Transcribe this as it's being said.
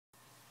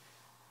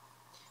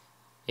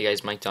Hey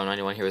guys, Mike Down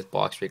 91 here with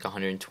box break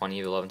 120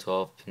 of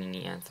 11-12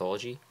 Panini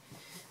Anthology.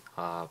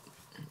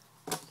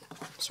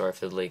 Sorry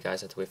for the delay,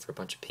 guys. I have to wait for a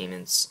bunch of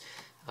payments.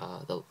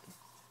 I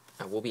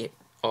will be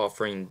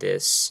offering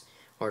this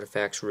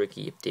Artifacts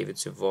rookie of David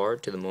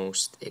Savard to the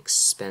most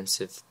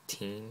expensive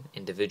team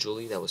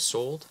individually that was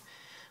sold.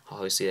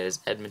 Obviously, that is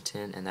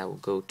Edmonton, and that will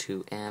go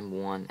to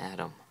M1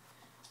 Adam.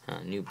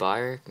 New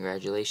buyer,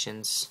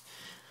 congratulations.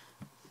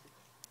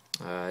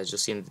 As you'll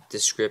see in the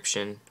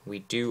description, we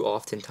do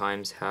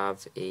oftentimes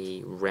have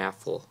a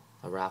raffle,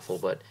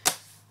 but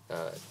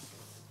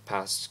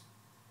past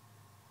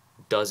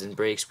dozen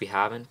breaks we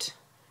haven't.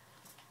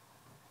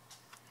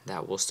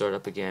 That will start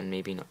up again,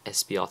 maybe in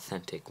SB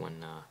Authentic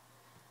when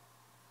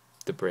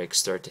the breaks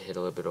start to hit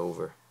a little bit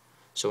over.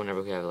 So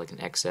whenever we have like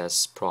an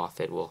excess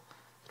profit, we'll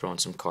throw in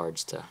some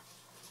cards to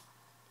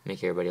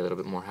make everybody a little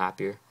bit more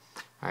happier.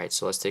 Alright,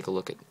 so let's take a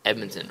look at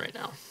Edmonton right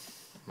now.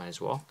 Might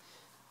as well.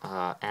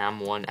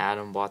 Am1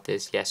 Adam bought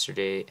this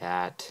yesterday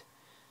at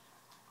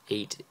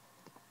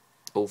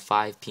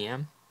 8:05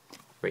 p.m.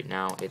 Right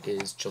now it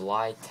is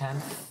July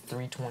 10th,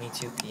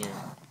 3:22 p.m.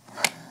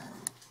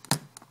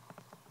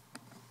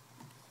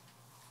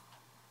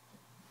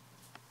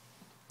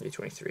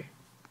 $3:23.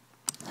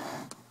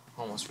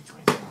 Almost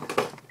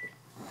 $3:23.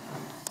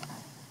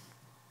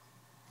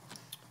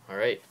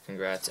 Alright,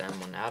 congrats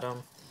M1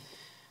 Adam.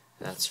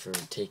 That's for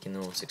taking the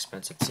most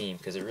expensive team,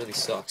 because it really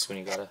sucks when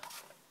you got a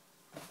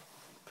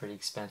pretty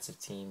expensive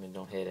team and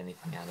don't hit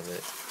anything out of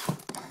it.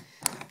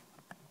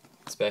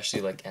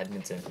 Especially like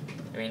Edmonton.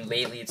 I mean,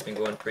 lately it's been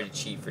going pretty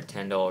cheap for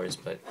 $10,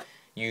 but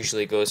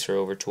usually it goes for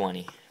over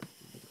 20.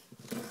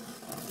 A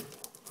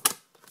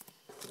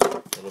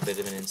little bit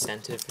of an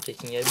incentive for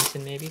taking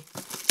Edmonton, maybe.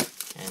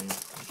 And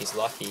if he's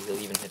lucky, he'll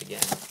even hit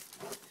again.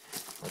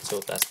 Let's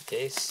hope that's the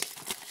case.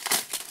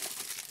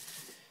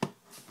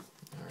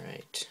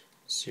 Alright.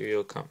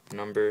 Serial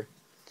number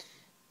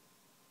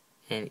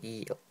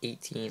NE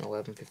 18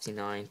 11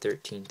 59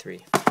 13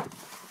 3.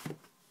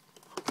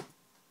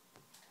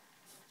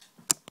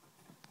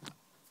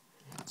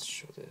 Let's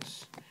show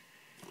this.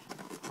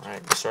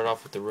 Alright, we'll start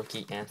off with the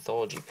rookie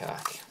Anthology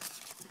pack.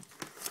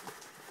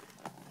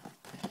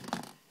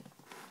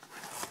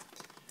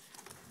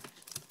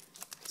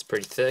 It's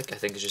pretty thick. I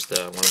think it's just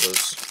one of those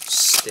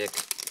stick.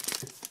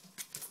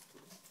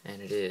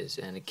 And it is.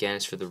 And again,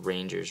 it's for the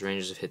Rangers.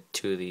 Rangers have hit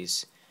 2 of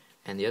these.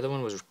 And the other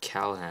one was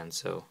Callahan,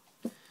 so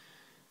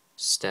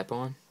step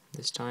on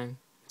this time.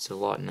 It's a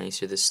lot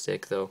nicer, this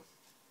stick, though.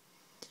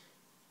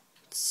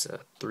 It's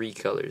 3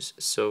 colors: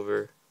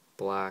 silver,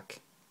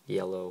 black,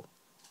 yellow,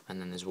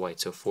 and then there's white.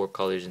 So 4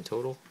 colors in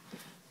total.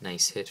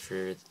 Nice hit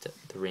for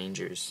the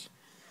Rangers.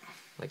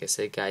 Like I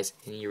said, guys,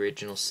 any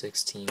original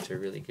 6 teams are a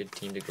really good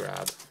team to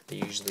grab. They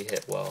usually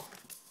hit well.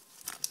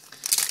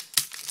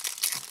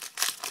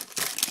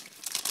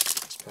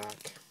 Next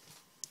pack.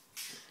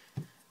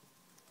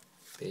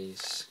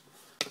 Base.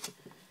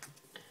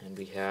 And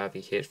we have a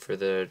hit for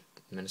the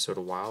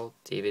Minnesota Wild,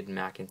 David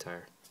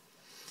McIntyre.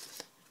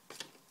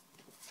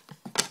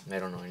 I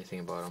don't know anything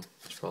about him.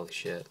 It's probably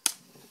shit.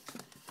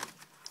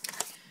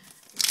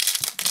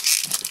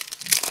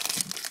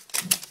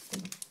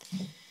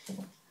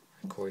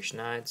 Corey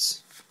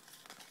Schneid's.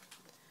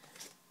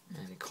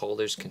 And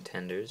Calder's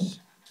Contenders.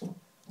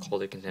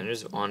 Calder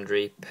Contenders of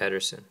Andre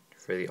Pedersen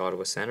for the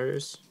Ottawa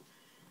Senators.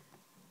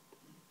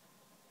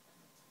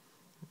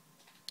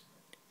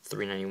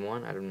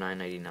 391 out of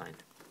 999.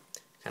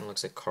 Kind of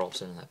looks like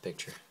Carlson in that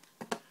picture.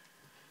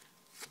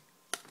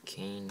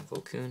 Kane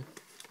Vokun.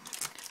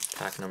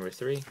 Pack number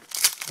 3.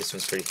 This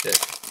one's pretty thick.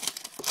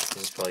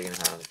 This is probably going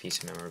to have a piece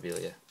of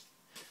memorabilia.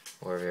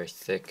 Or a very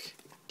thick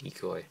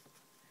decoy.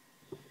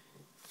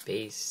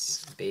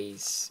 Base,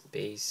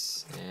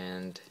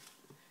 and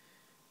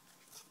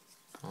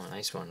oh,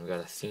 nice one. We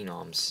got a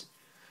Phenoms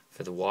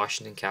for the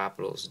Washington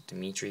Capitals,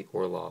 Dmitry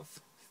Orlov.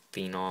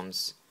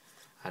 Phenoms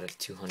out of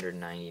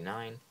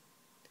 299.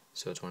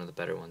 So it's one of the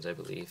better ones, I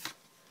believe.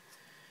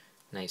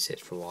 Nice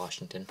hit for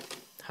Washington.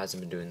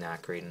 Hasn't been doing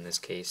that great in this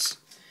case.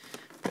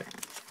 But,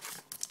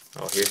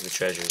 oh, here's the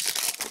treasures.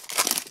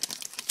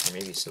 Or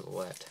maybe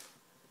silhouette.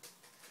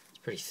 It's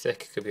pretty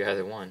thick. It could be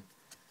either one.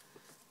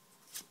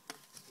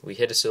 We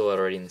hit a silhouette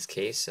already in this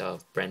case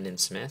of Brendan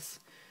Smith.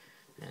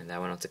 And that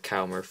went out to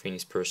Kyle Murphy in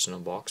his personal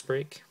box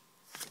break.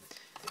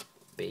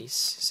 Base,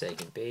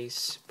 second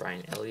base,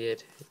 Brian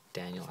Elliott,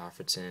 Daniel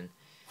Alfredson.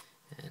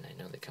 And I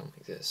know they come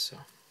like this, so.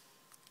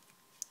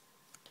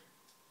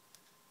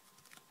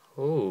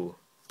 Oh,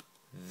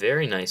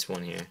 very nice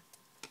one here.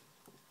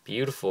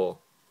 Beautiful.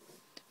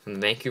 From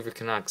the Vancouver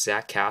Canucks,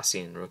 Zach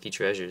Kassian, Rookie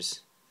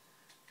Treasures.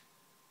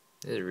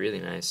 This is really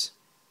nice.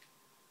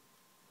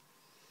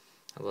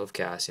 I love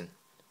Kassian.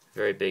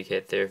 Very big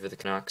hit there for the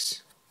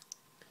Canucks.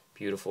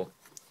 Beautiful.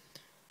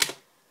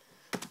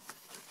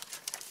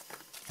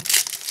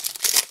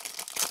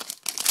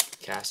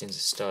 Kassian's a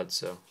stud,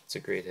 so it's a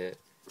great hit.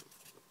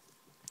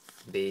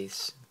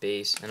 Base,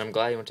 and I'm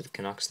glad he went to the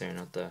Canucks there,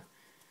 not the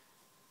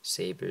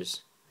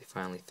Sabres. They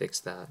finally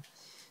fixed that.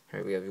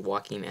 Alright, we have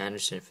Joakim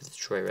Anderson for the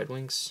Detroit Red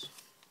Wings.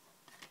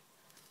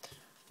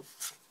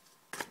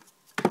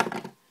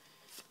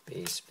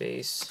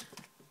 base.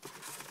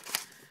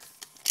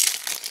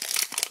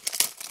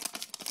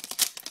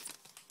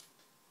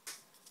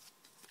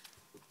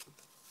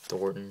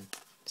 Thornton,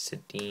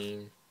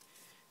 Sedin,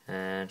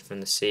 and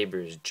from the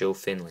Sabres, Joe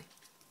Finley.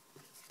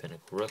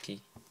 Pinnacle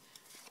rookie.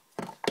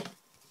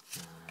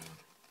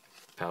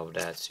 Pavel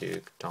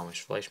Datsyuk, Thomas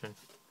Fleischmann.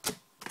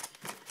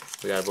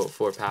 We got about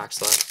 4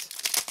 packs left.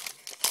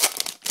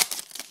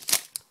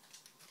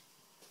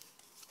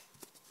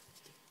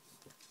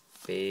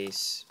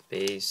 Base.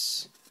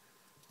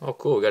 Oh,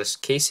 cool. We got a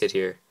case hit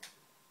here.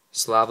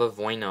 Slava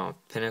Voinov,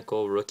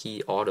 Pinnacle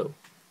Rookie Auto.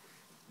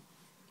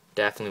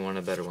 Definitely one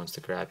of the better ones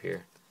to grab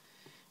here.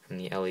 From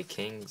the LA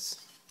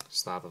Kings,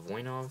 Slava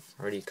Voinov.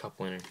 Already a cup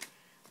winner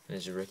in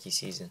his rookie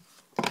season.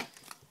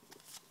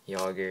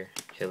 Yager,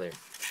 Hiller.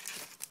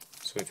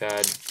 So we've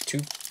had 3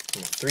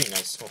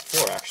 nice,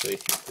 4 actually,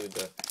 if you include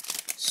the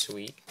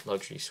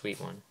luxury suite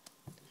one.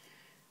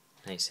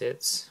 Nice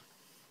hits.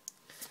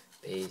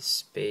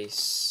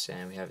 Base,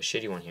 and we have a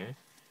shitty one here.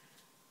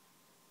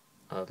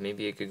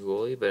 Maybe a good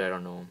goalie, but I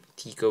don't know him.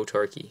 Tico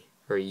Tarky,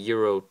 or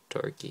Euro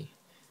Tarky.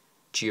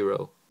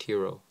 Euro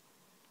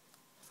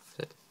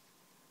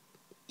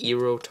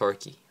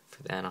Tarky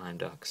for the Anaheim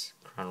Ducks.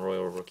 Crown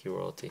Royal Rookie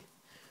Royalty.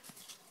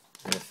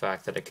 And the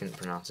fact that I couldn't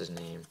pronounce his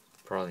name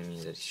probably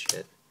means that he's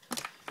shit.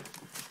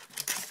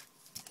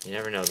 You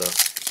never know though.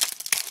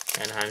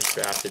 Anaheim's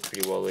drafted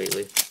pretty well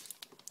lately.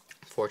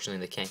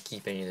 Fortunately, they can't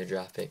keep any of their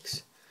draft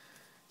picks.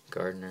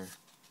 Gardner,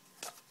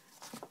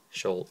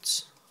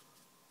 Schultz,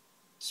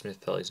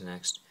 Smith-Pelly's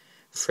next.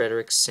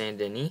 Frederic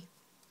Saint-Denis,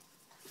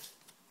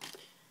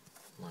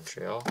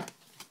 Montreal,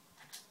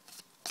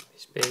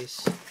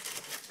 base,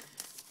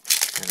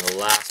 and the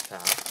last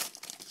pack.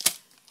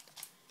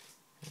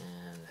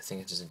 And I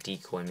think it's just a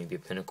decoy, maybe a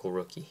Pinnacle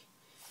rookie.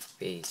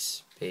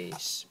 Base,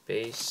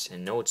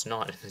 and no, it's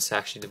not. It's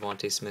actually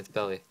Devontae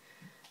Smith-Pelly.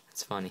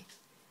 That's funny.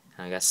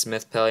 And I got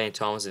Smith-Pelly and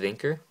Thomas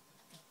Vinker.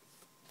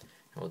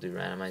 We'll do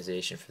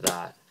randomization for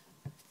that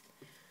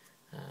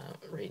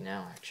right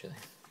now, actually.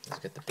 Let's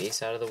get the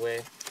base out of the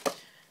way.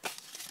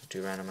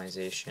 Do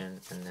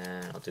randomization, and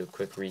then I'll do a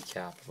quick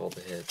recap of all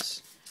the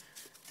hits.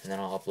 And then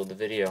I'll upload the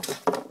video.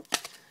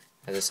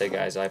 As I said,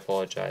 guys, I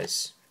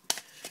apologize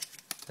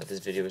that this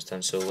video was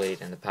done so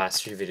late, and the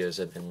past 3 videos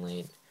have been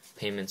late.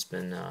 Payments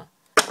have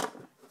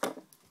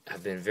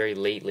been very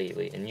late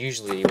lately, and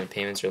usually when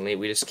payments are late,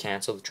 we just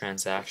cancel the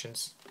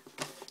transactions.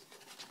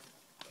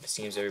 It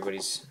seems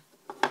everybody's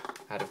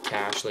out of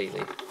cash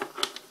lately,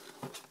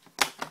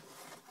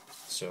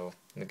 so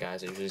the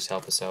guys that usually just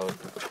help us out are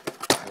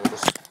a little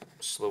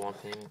slow on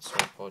payments, so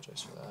I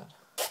apologize for that.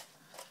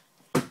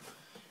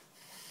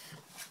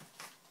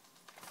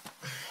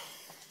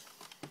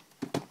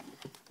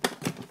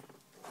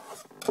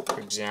 For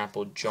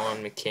example,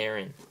 John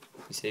McCarron.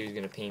 He said he was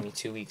going to pay me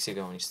 2 weeks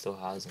ago and he still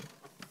hasn't.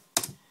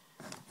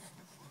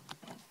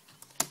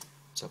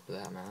 What's up with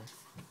that, man?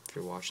 If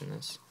you're watching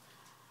this.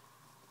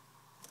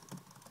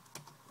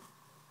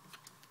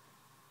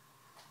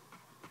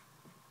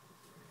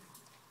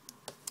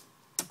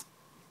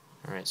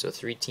 Alright, so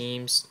 3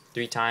 times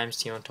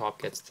team on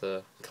top gets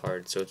the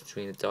card. So it's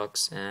between the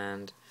Ducks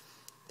and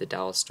the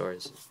Dallas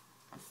Stars.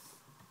 What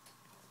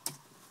the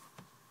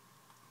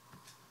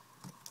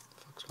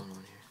fuck's going on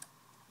here?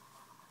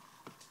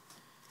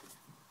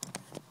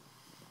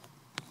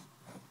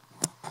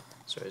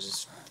 So it's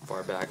as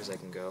far back as I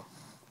can go.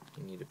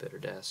 You need a better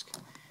desk.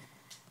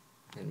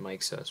 And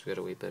Mike says we got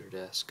a way better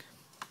desk.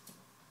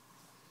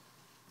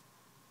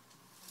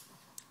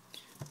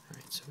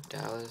 Alright, so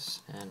Dallas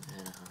and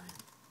Anaheim.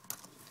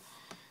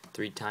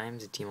 3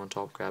 times the team on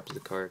top grabs the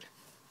card.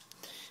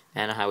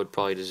 Anaheim would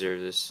probably deserve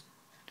this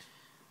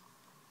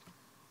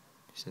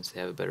since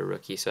they have a better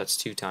rookie, so that's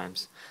 2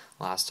 times.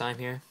 Last time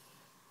here,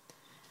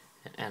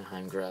 and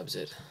Anaheim grabs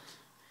it.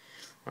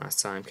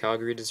 Last time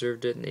Calgary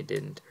deserved it and they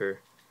didn't. Or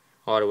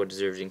Ottawa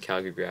deserved it and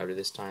Calgary grabbed it.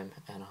 This time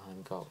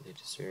Anaheim got what they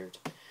deserved.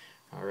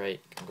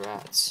 Alright,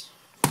 congrats.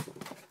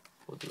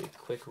 We'll do a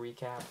quick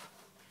recap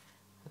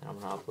and I'm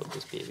going to upload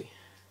this baby.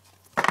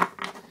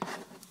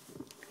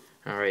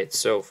 Alright,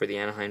 so for the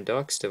Anaheim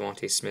Ducks,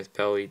 Devontae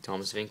Smith-Pelly,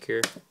 Thomas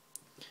Vinker.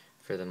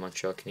 For the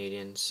Montreal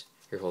Canadiens,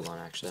 here, hold on,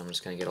 actually, I'm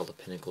just going to get all the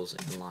pinnacles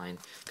in line,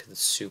 because it's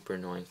super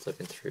annoying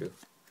flipping through.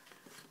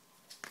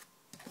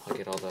 I'll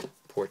get all the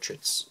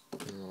portraits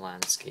and the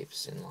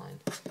landscapes in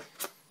line.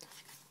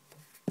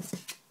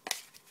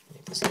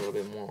 Make this a little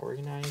bit more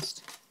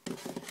organized.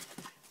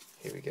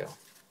 Here we go.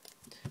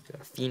 We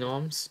got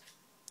Phenoms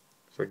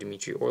for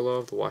Dmitry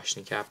Orlov, the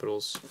Washington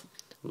Capitals.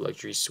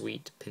 Luxury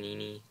Suite,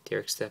 Panini,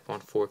 Derek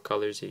Stepan, 4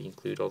 colors. If you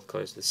include all the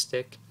colors of the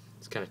stick.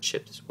 It's kind of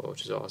chipped as well,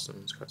 which is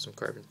awesome. It's got some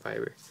carbon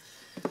fiber.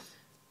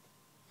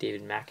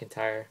 David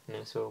McIntyre,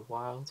 Minnesota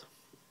Wild.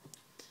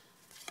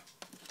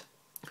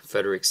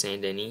 Frederic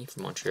Saint-Denis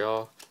from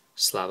Montreal.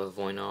 Slava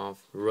Voinov,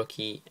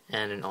 rookie,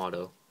 and an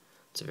auto.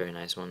 It's a very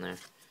nice one there.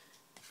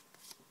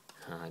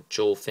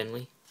 Joe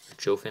Finley,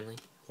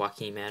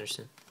 Joaquin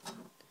Anderson.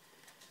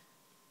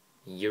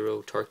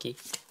 Euro Tarky.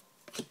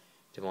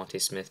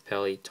 Devontae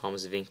Smith-Pelly,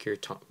 Thomas Vinker,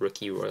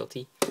 rookie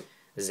royalty.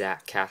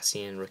 Zach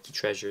Cassian, Rookie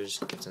Treasures.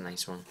 That's a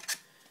nice one.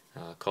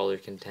 Caller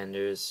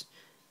Contenders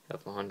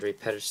of Andre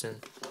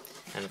Pedersen.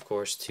 And of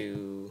course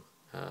to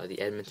the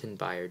Edmonton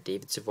buyer,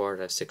 David Savard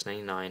at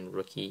 6.99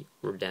 Rookie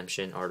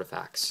Redemption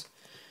Artifacts.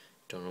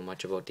 Don't know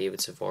much about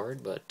David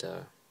Savard, but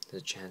there's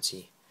a chance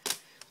he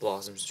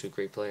blossoms into a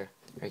great player.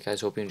 Alright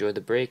guys, hope you enjoyed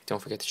the break.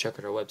 Don't forget to check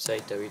out our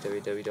website,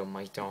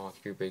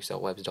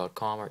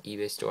 www.mikedownhockeybreaks.webs.com, our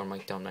eBay store,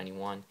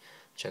 MikeDown91.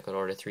 Check out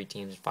our 3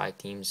 teams, 5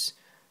 teams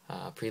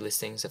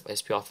pre-listings of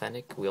SP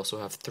Authentic. We also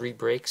have 3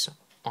 breaks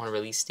on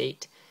release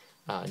date,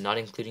 not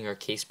including our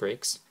case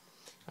breaks.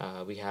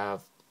 We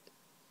have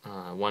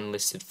one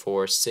listed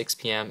for 6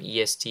 p.m.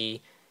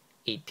 EST,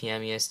 8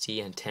 p.m. EST,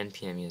 and 10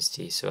 p.m.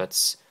 EST. So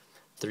that's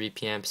 3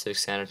 p.m. Pacific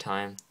Standard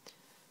Time.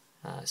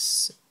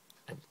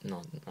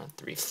 No, not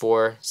 3,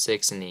 4,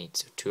 6, and 8.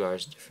 So 2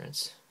 hours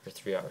difference, or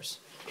 3 hours.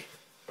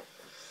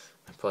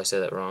 I probably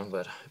said that wrong,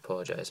 but I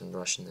apologize. I'm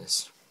rushing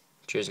this.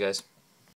 Cheers, guys.